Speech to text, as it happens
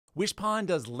WishPond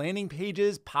does landing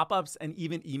pages, pop-ups, and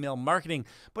even email marketing.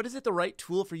 But is it the right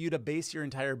tool for you to base your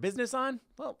entire business on?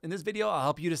 Well, in this video, I'll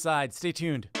help you decide. Stay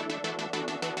tuned.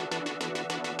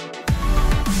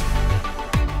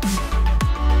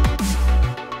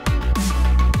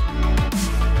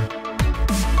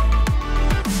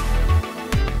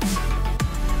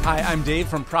 Hi, I'm Dave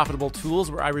from Profitable Tools,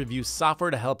 where I review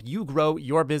software to help you grow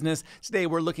your business. Today,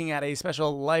 we're looking at a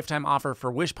special lifetime offer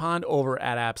for WishPond over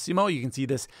at AppSumo. You can see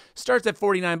this starts at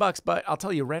 $49, but I'll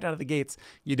tell you right out of the gates,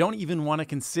 you don't even want to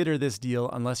consider this deal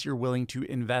unless you're willing to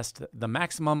invest the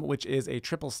maximum, which is a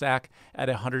triple stack at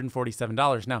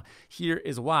 $147. Now, here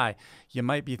is why. You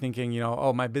might be thinking,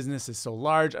 oh, my business is so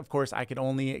large. Of course, I could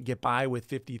only get by with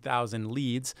 50,000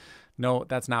 leads. No,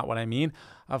 that's not what I mean.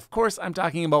 Of course, I'm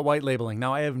talking about white labeling.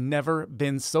 Now, I have never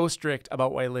been so strict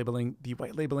about white labeling. The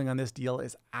white labeling on this deal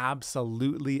is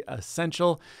absolutely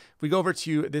essential. If we go over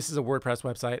to, this is a WordPress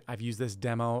website. I've used this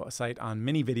demo site on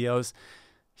many videos.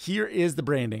 Here is the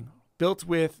branding built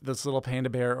with this little panda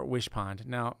bear WishPond.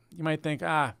 Now, you might think,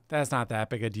 that's not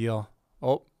that big a deal.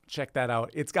 Oh, check that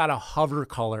out. It's got a hover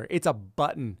color. It's a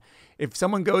button. If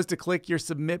someone goes to click your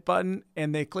submit button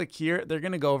and they click here, they're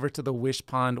going to go over to the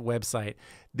WishPond website.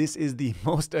 This is the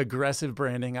most aggressive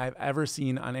branding I've ever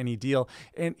seen on any deal.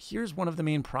 And here's one of the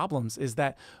main problems is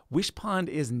that WishPond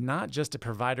is not just a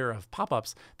provider of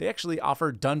pop-ups. They actually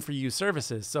offer done-for-you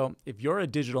services. So if you're a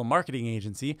digital marketing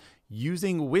agency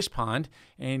using WishPond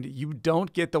and you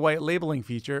don't get the white labeling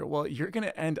feature, well, you're going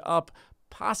to end up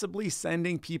possibly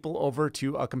sending people over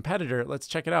to a competitor. Let's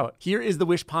check it out. Here is the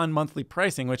WishPond monthly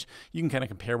pricing, which you can kind of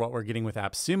compare what we're getting with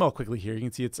AppSumo quickly here. You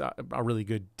can see it's a really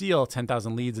good deal.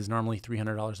 10,000 leads is normally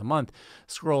 $300 a month.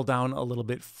 Scroll down a little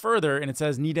bit further and it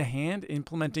says, need a hand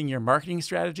implementing your marketing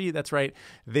strategy? That's right.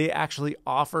 They actually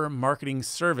offer marketing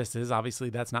services. Obviously,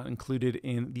 that's not included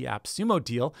in the AppSumo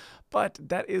deal, but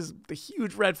that is the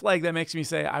huge red flag that makes me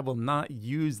say, I will not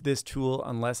use this tool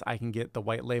unless I can get the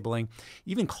white labeling.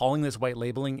 Even calling this white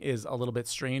labeling is a little bit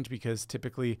strange because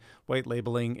typically white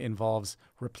labeling involves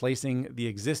replacing the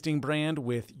existing brand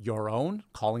with your own,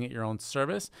 calling it your own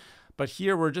service. But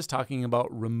here we're just talking about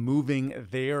removing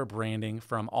their branding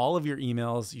from all of your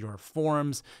emails, your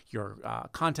forms, your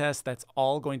contests. That's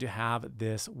all going to have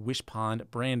this WishPond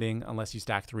branding unless you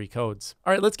stack 3 codes.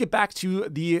 All right, let's get back to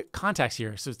the contacts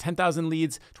here. So 10,000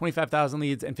 leads, 25,000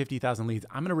 leads, and 50,000 leads.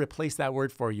 I'm going to replace that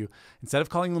word for you. Instead of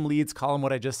calling them leads, call them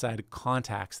what I just said,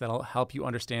 contacts. That'll help you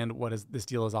understand what this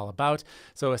deal is all about.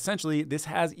 So essentially, this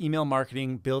has email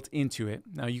marketing built into it.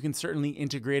 Now, you can certainly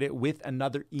integrate it with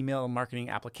another email marketing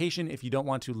application if you don't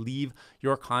want to leave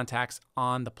your contacts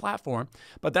on the platform.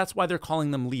 But that's why they're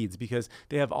calling them leads, because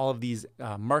they have all of these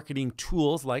marketing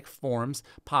tools like forms,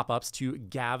 pop-ups to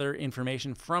gather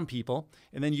information from people.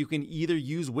 And then you can either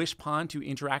use WishPond to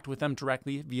interact with them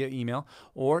directly via email,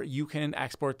 or you can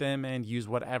export them and use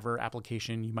whatever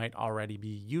application you might already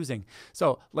be using.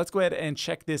 So let's go ahead and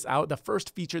check this out. The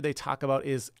first feature they talk about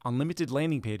is unlimited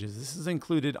landing pages. This is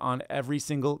included on every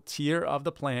single tier of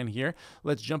the plan here.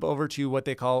 Let's jump over to what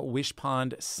they call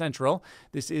WishPond Central.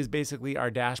 This is basically our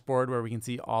dashboard where we can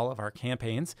see all of our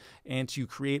campaigns. And to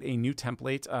create a new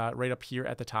template right up here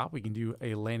at the top, we can do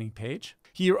a landing page.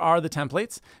 Here are the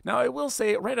templates. Now, I will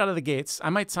say right out of the gates, I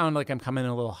might sound like I'm coming in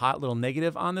a little hot, a little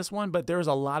negative on this one, but there's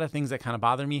a lot of things that kind of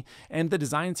bother me. And the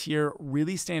designs here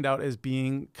really stand out as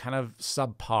being kind of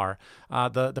subpar.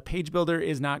 The page builder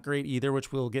is not great either,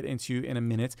 which we'll get into in a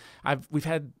minute. We've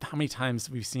had, how many times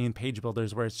we've seen page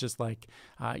builders where it's just like,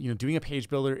 doing a page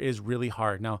builder is really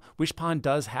hard. Now, WishPond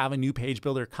does have a new page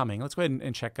builder coming. Let's go ahead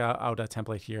and check out a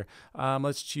template here.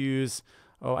 Let's choose,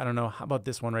 I don't know, how about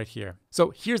this one right here?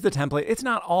 So here's the template. It's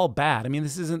not all bad. I mean,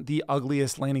 this isn't the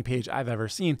ugliest landing page I've ever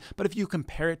seen, but if you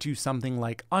compare it to something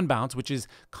like Unbounce, which is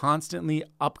constantly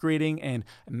upgrading and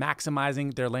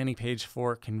maximizing their landing page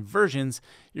for conversions,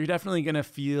 you're definitely going to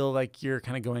feel like you're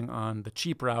kind of going on the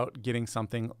cheap route, getting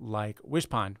something like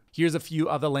WishPond. Here's a few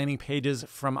other landing pages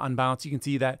from Unbounce. You can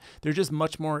see that they're just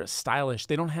much more stylish.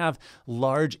 They don't have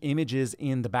large images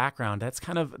in the background. That's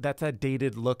that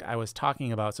dated look I was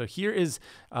talking about. So here is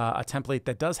a template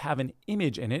that does have an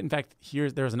image in it. In fact,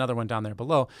 there's another one down there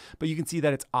below, but you can see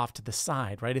that it's off to the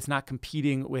side, right? It's not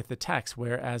competing with the text,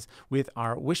 whereas with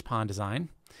our WishPond design,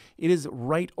 it is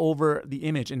right over the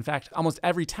image. In fact, almost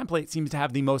every template seems to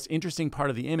have the most interesting part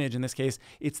of the image. In this case,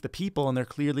 it's the people, and they're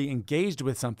clearly engaged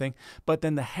with something, but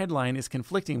then the headline is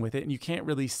conflicting with it, and you can't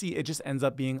really see. It just ends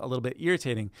up being a little bit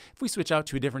irritating. If we switch out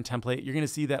to a different template, you're going to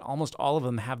see that almost all of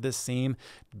them have this same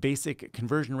basic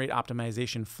conversion rate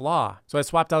optimization flaw. So I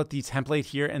swapped out the template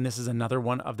here, and this is another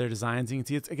one of their designs. You can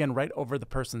see it's, again, right over the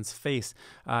person's face.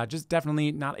 Just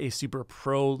definitely not a super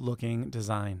pro looking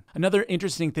design. Another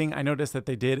interesting thing I noticed that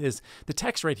they did is the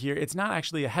text right here. It's not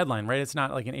actually a headline, right? It's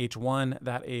not like an H1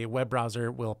 that a web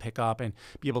browser will pick up and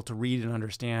be able to read and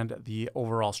understand the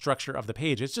overall structure of the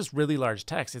page. It's just really large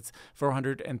text. It's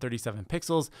 437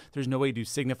 pixels. There's no way to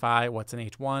signify what's an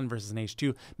H1 versus an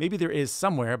H2. Maybe there is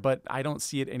somewhere, but I don't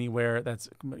see it anywhere that's,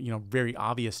 very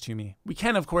obvious to me. We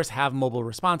can, of course, have mobile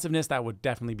responsiveness. That would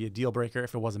definitely be a deal breaker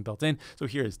if it wasn't built in. So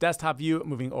here is desktop view,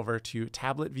 moving over to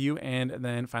tablet view, and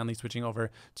then finally switching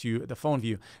over to the phone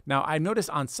view. Now, I noticed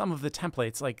on some of the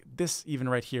templates, like this even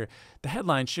right here, the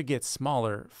headline should get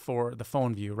smaller for the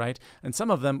phone view, right? And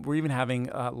some of them, we're even having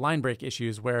line break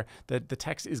issues where the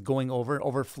text is going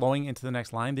overflowing into the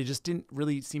next line. They just didn't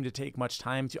really seem to take much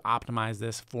time to optimize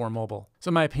this for mobile. So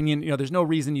in my opinion, there's no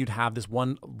reason you'd have this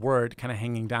one word kind of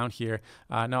hanging down here.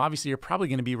 Now, obviously, you're probably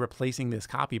going to be replacing this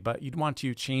copy, but you'd want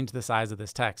to change the size of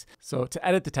this text. So to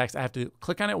edit the text, I have to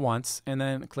click on it once and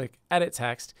then click Edit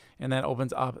Text, and that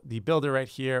opens up the builder right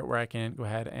here where I can go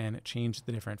ahead and change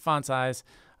the different font size.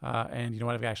 And you know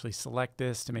what, if I actually select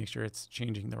this to make sure it's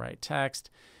changing the right text,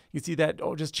 you can see that,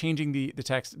 just changing the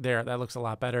text there, that looks a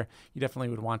lot better. You definitely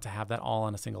would want to have that all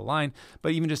on a single line,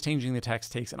 but even just changing the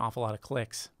text takes an awful lot of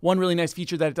clicks. One really nice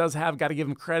feature that it does have, got to give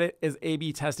them credit, is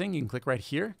A/B testing. You can click right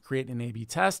here, create an A/B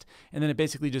test, and then it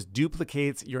basically just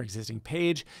duplicates your existing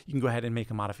page. You can go ahead and make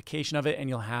a modification of it, and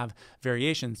you'll have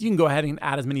variations. You can go ahead and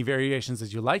add as many variations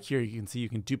as you like. Here you can see you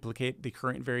can duplicate the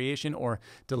current variation or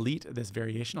delete this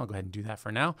variation. I'll go ahead and do that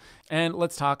for now. And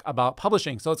let's talk about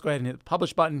publishing. So let's go ahead and hit the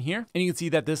publish button here, and you can see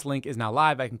that this link is now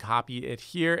live. I can copy it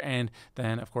here and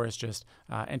then, of course, just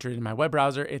enter it in my web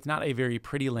browser. It's not a very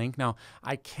pretty link. Now,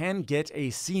 I can get a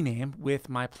CNAME with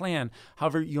my plan.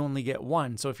 However, you only get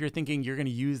one. So if you're thinking you're going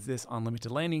to use this on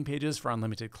limited landing pages for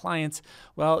unlimited clients,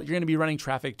 well, you're going to be running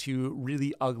traffic to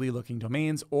really ugly looking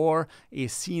domains or a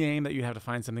CNAME that you have to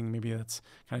find something maybe that's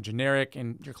kind of generic,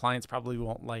 and your clients probably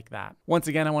won't like that. Once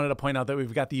again, I wanted to point out that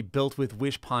we've got the built with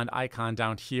WishPond icon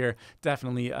down here.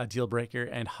 Definitely a deal breaker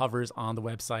and hovers on the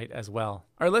website as well.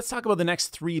 All right, let's talk about the next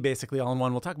three basically all in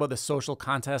one. We'll talk about the social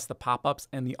contests, the pop-ups,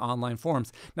 and the online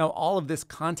forums. Now, all of this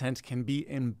content can be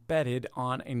embedded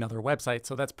on another website,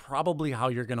 so that's probably how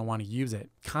you're going to want to use it.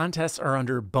 Contests are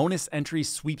under bonus entry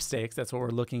sweepstakes. That's what we're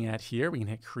looking at here. We can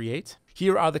hit create.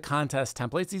 Here are the contest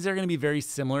templates. These are going to be very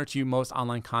similar to most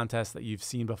online contests that you've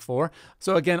seen before.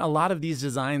 So again, a lot of these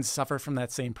designs suffer from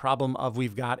that same problem of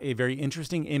we've got a very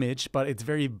interesting image, but it's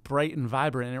very bright and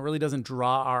vibrant, and it really doesn't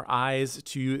draw our eyes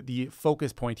to the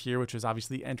focus point here, which is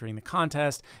obviously entering the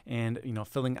contest and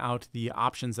filling out the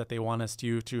options that they want us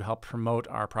to help promote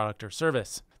our product or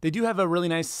service. They do have a really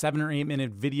nice 7 or 8 minute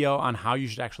video on how you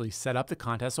should actually set up the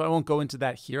contest, so I won't go into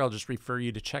that here. I'll just refer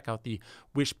you to check out the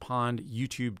WishPond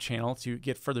YouTube channel to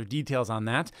get further details on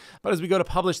that. But as we go to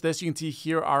publish this, you can see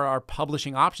here are our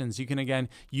publishing options. You can, again,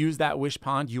 use that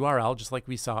WishPond URL just like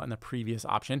we saw in the previous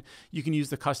option. You can use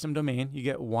the custom domain. You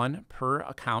get one per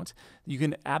account. You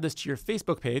can add this to your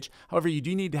Facebook page. However, you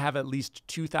do need to have at least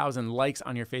 2,000 likes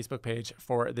on your Facebook page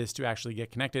for this to actually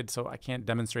get connected, so I can't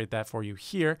demonstrate that for you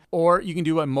here. Or you can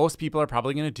do what most people are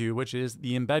probably going to do, which is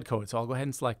the embed code. So I'll go ahead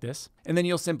and select this, and then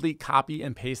you'll simply copy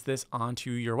and paste this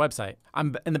onto your website.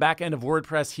 I'm in the back end of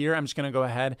WordPress here. I'm just going to go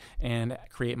ahead and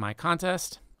create my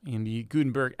contest. In the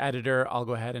Gutenberg editor, I'll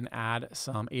go ahead and add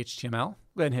some HTML.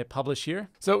 Go ahead and hit publish here.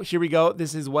 So here we go.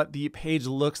 This is what the page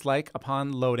looks like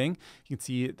upon loading. You can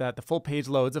see that the full page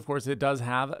loads. Of course, it does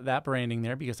have that branding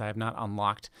there because I have not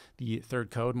unlocked the third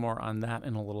code. More on that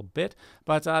in a little bit.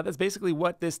 But that's basically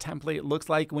what this template looks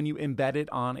like when you embed it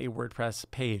on a WordPress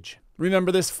page.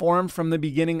 Remember this form from the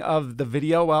beginning of the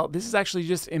video? Well, this is actually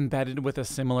just embedded with a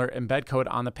similar embed code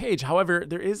on the page. However,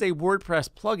 there is a WordPress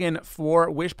plugin for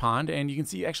WishPond, and you can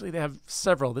see actually they have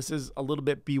several. This is a little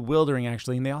bit bewildering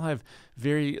actually, and they all have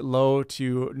very low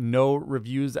to no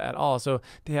reviews at all. So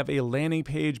they have a landing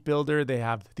page builder, they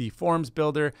have the forms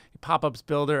builder, a pop-ups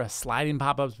builder, a sliding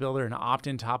pop-ups builder, an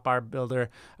opt-in top bar builder.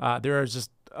 There are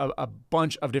just a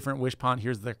bunch of different WishPond.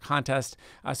 Here's their contest.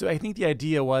 So I think the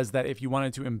idea was that if you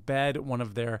wanted to embed one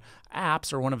of their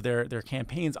apps or one of their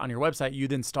campaigns on your website,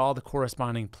 you'd install the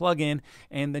corresponding plugin,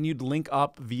 and then you'd link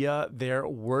up via their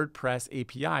WordPress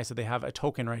API. So they have a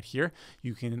token right here.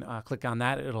 You can click on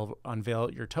that. It'll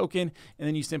unveil your token, and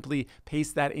then you simply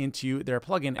paste that into their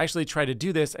plugin. Actually try to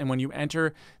do this, and when you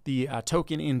enter the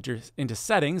token into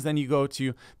settings, then you go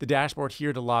to the dashboard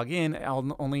here to log in,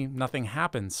 only nothing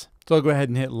happens. So I'll go ahead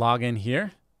and hit login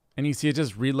here, and you see it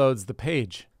just reloads the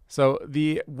page. So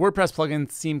the WordPress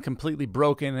plugins seem completely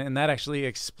broken, and that actually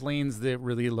explains the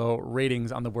really low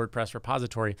ratings on the WordPress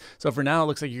repository. So for now, it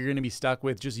looks like you're going to be stuck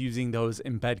with just using those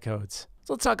embed codes.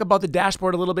 So let's talk about the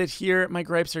dashboard a little bit here. My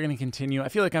gripes are going to continue. I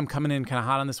feel like I'm coming in kind of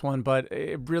hot on this one, but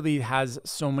it really has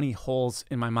so many holes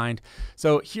in my mind.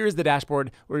 So here's the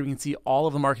dashboard where we can see all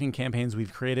of the marketing campaigns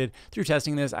we've created. Through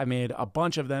testing this, I made a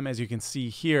bunch of them, as you can see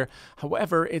here.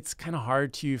 However, it's kind of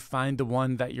hard to find the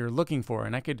one that you're looking for.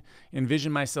 And I could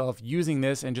envision myself using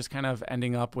this and just kind of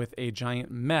ending up with a giant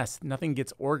mess. Nothing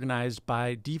gets organized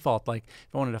by default. Like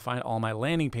if I wanted to find all my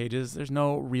landing pages, there's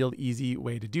no real easy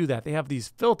way to do that. They have these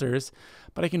filters,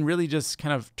 but I can really just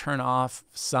kind of turn off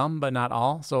some, but not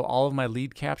all. So all of my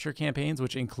lead capture campaigns,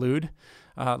 which include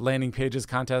landing pages,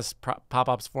 contests,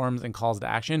 pop-ups, forms, and calls to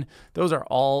action, those are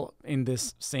all in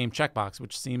this same checkbox,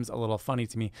 which seems a little funny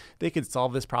to me. They could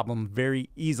solve this problem very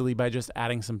easily by just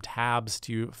adding some tabs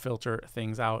to filter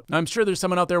things out. Now, I'm sure there's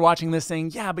someone out there watching this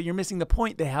saying, yeah, but you're missing the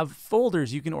point. They have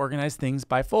folders. You can organize things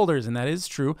by folders, and that is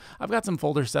true. I've got some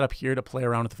folders set up here to play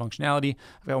around with the functionality.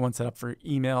 I've got one set up for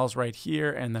emails right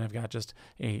here, and then I've got just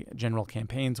a general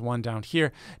campaigns one down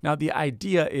here. Now, the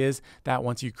idea is that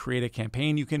once you create a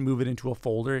campaign, you can move it into a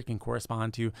folder. It can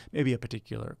correspond to maybe a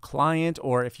particular client,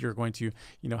 or if you're going to,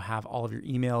 have all of your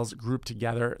emails grouped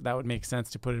together, that would make sense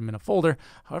to put them in a folder.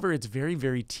 However, it's very,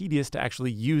 very tedious to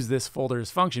actually use this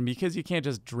folders function because you can't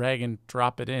just drag and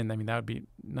drop it in. I mean, that would be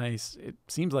nice. It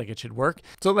seems like it should work.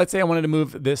 So let's say I wanted to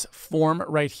move this form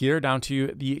right here down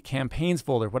to the campaigns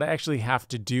folder. What I actually have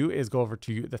to do is go over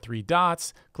to the three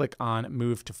dots, click on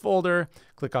move to folder,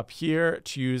 click up here,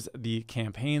 choose the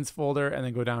campaigns folder, and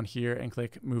then go down here and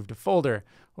click move to folder.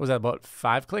 What was that, about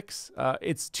 5 clicks?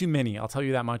 It's too many, I'll tell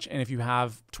you that much. And if you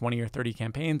have 20 or 30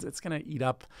 campaigns, it's going to eat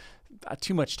up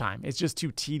too much time. It's just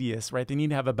too tedious, right? They need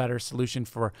to have a better solution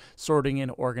for sorting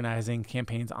and organizing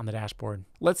campaigns on the dashboard.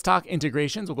 Let's talk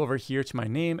integrations. We'll go over here to my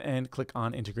name and click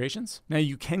on integrations. Now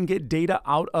you can get data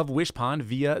out of WishPond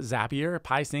via Zapier,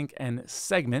 PieSync, and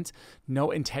Segment. No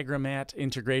Integromat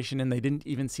integration, and they didn't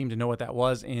even seem to know what that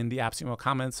was in the AppSumo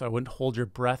comments, so I wouldn't hold your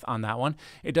breath on that one.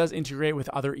 It does integrate with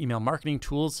other email marketing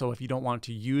tools, so if you don't want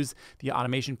to use the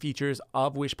automation features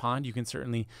of WishPond, you can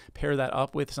certainly pair that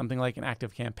up with something like an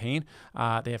active campaign.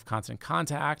 They have Constant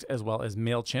Contact as well as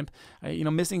MailChimp.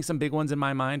 Missing some big ones in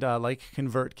my mind, like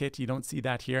ConvertKit. You don't see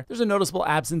that here. There's a noticeable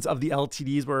absence of the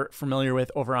LTDs we're familiar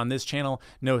with over on this channel.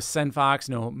 No SendFox,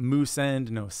 no MooSend,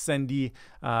 no Sendy.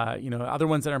 Other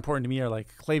ones that are important to me are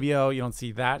like Klaviyo. You don't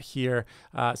see that here.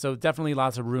 So definitely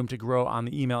lots of room to grow on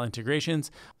the email integrations.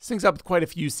 Syncs up with quite a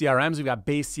few CRMs. We've got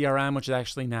Base CRM, which is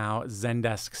actually now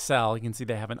Zendesk Sell. You can see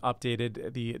they haven't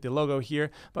updated the logo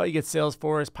here, but you get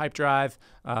Salesforce, Pipedrive,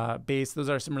 Base. Those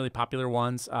are some really popular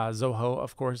ones. Zoho,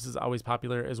 of course, is always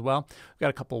popular as well. We've got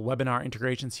a couple webinar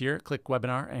integrations here. Click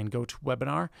webinar and go to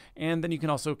webinar. And then you can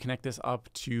also connect this up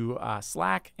to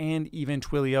Slack and even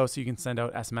Twilio, so you can send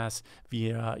out SMS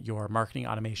via your marketing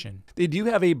automation. They do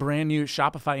have a brand new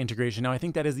Shopify integration. Now, I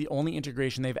think that is the only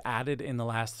integration they've added in the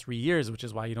last 3 years, which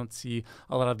is why you don't see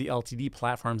a lot of the LTD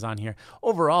platforms on here.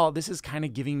 Overall, this is kind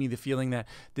of giving me the feeling that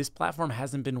this platform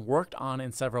hasn't been worked on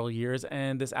in several years,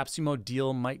 and this AppSumo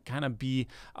deal might kind of be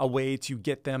a way to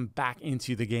get them back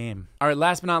into the game. All right,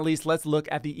 last but not least, let's look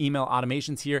at the email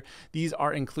automations here. These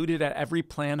are included at every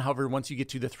plan. However, once you get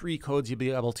to the 3 codes, you'll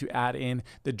be able to add in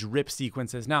the drip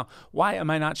sequences. Now, why am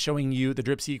I not showing you the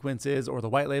drip sequences or the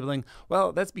white labeling?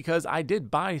 Well, that's because I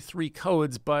did buy 3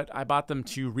 codes, but I bought them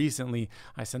too recently.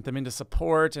 I sent them into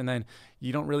support, and then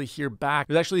you don't really hear back.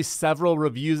 There's actually several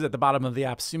reviews at the bottom of the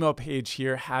AppSumo page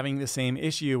here having the same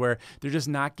issue where they're just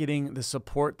not getting the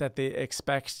support that they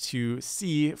expect to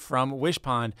see from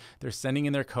WishPond. They're sending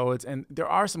in their codes, and there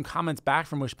are some comments back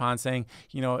from WishPond saying,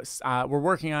 we're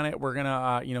working on it. We're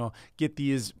gonna, get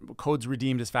these codes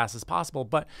redeemed as fast as possible.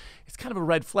 But it's kind of a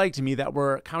red flag to me that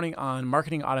we're counting on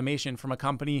marketing automation from a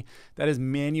company that is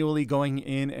manually going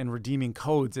in and redeeming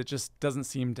codes. It just doesn't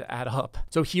seem to add up.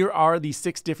 So here are the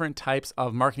 6 different types types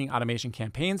of marketing automation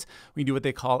campaigns. We do what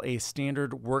they call a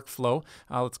standard workflow.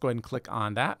 Let's go ahead and click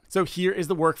on that. So here is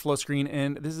the workflow screen,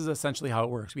 and this is essentially how it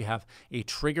works. We have a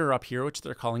trigger up here, which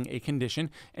they're calling a condition,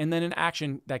 and then an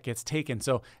action that gets taken.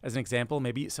 So as an example,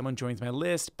 maybe someone joins my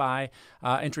list by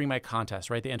entering my contest,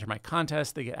 right? They enter my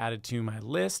contest, they get added to my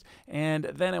list, and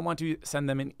then I want to send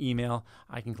them an email.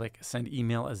 I can click send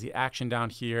email as the action down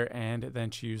here and then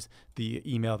choose the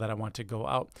email that I want to go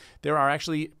out. There are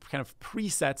actually kind of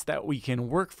presets that we can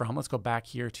work from. Let's go back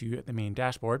here to the main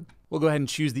dashboard. We'll go ahead and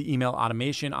choose the email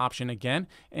automation option again.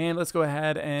 And let's go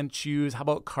ahead and choose, how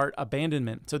about cart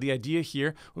abandonment? So the idea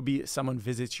here would be someone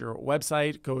visits your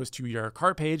website, goes to your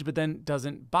cart page, but then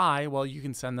doesn't buy. Well, you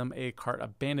can send them a cart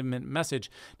abandonment message.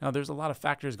 Now, there's a lot of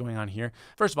factors going on here.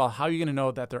 First of all, how are you going to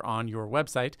know that they're on your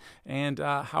website? And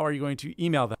how are you going to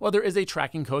email them? Well, there is a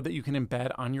tracking code that you can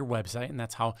embed on your website, and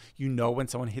that's how you know when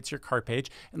someone hits your cart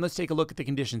page. And let's take a look at the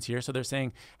conditions here. So they're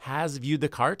saying has viewed the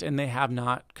cart, and they have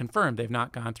not confirmed. They've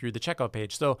not gone through the checkout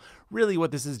page. So really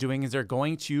what this is doing is they're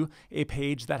going to a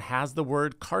page that has the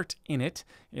word cart in it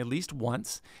at least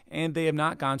once, and they have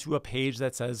not gone to a page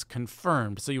that says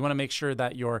confirmed. So you want to make sure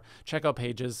that your checkout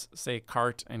pages say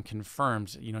cart and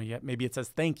confirmed. You know, maybe it says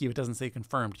thank you, it doesn't say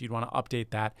confirmed. You'd want to update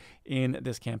that in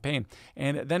this campaign.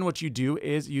 And then what you do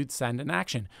is you'd send an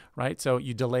action, right? So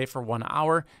you delay for 1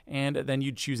 hour, and then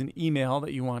you'd choose an email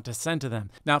that you want to send to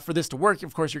them. Now, for this to work,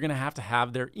 of course, you're going to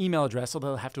have their email address. So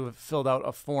they'll have to have filled out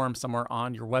a form somewhere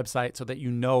on your website so that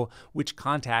you know which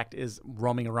contact is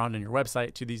roaming around on your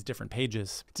website to these different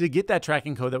pages. To get that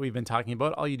tracking code that we've been talking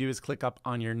about, all you do is click up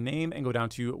on your name and go down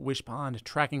to WishPond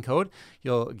tracking code.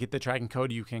 You'll get the tracking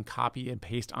code you can copy and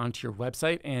paste onto your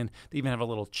website, and they even have a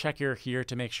little checker here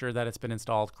to make sure that it's been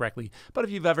installed correctly. But if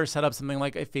you've ever set up something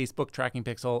like a Facebook tracking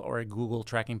pixel or a Google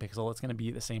tracking pixel, it's going to be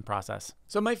the same process.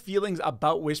 So my feelings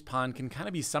about WishPond can kind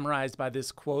of be summarized by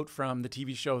this quote from the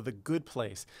TV show The Good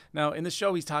Place. Now, in the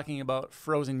show, he's talking about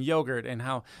frozen yogurt and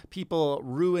how people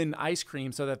ruin ice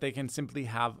cream so that they can simply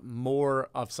have more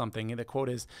of something. And the quote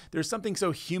is, "There's something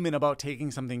so human about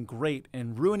taking something great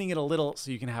and ruining it a little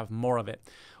so you can have more of it."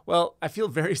 Well, I feel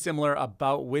very similar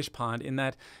about WishPond in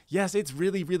that, yes, it's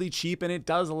really, really cheap and it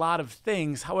does a lot of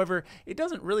things. However, it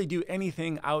doesn't really do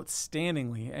anything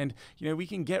outstandingly. And, you know, we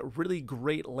can get really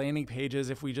great landing pages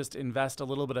if we just invest a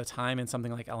little bit of time in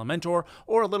something like Elementor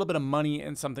or a little bit of money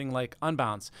in something like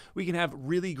Unbounce. We can have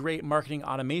really great marketing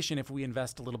automation if we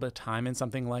invest a little bit of time in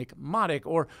something like Mautic,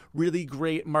 or really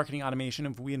great marketing automation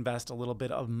if we invest a little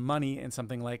bit of money in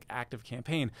something like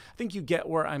ActiveCampaign. I think you get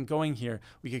where I'm going here.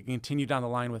 We could continue down the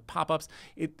line with pop-ups.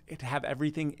 It have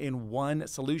everything in one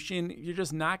solution. You're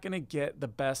just not going to get the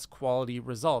best quality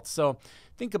results. So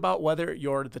think about whether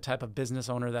you're the type of business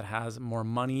owner that has more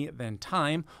money than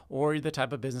time, or you're the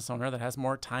type of business owner that has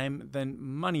more time than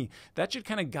money. That should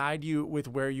kind of guide you with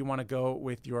where you want to go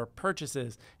with your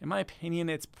purchases. In my opinion,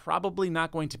 it's probably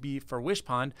not going to be for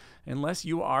WishPond unless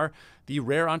you are the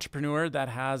rare entrepreneur that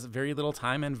has very little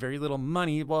time and very little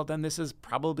money. Well, then this is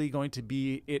probably going to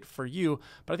be it for you.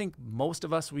 But I think most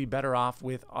of us would be better off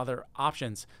with other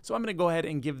options. So I'm going to go ahead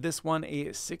and give this one a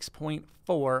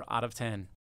 6.4 out of 10.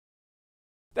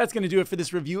 That's going to do it for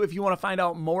this review. If you want to find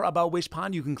out more about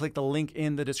WishPond, you can click the link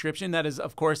in the description. That is,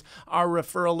 of course, our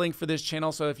referral link for this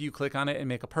channel. So if you click on it and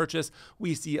make a purchase,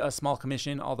 we see a small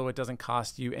commission, although it doesn't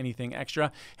cost you anything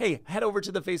extra. Hey, head over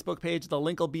to the Facebook page. The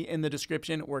link will be in the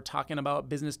description. We're talking about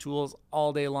business tools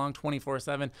all day long,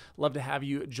 24/7. Love to have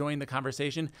you join the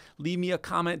conversation. Leave me a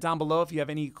comment down below if you have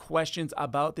any questions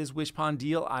about this WishPond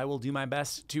deal. I will do my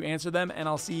best to answer them, and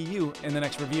I'll see you in the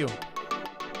next review.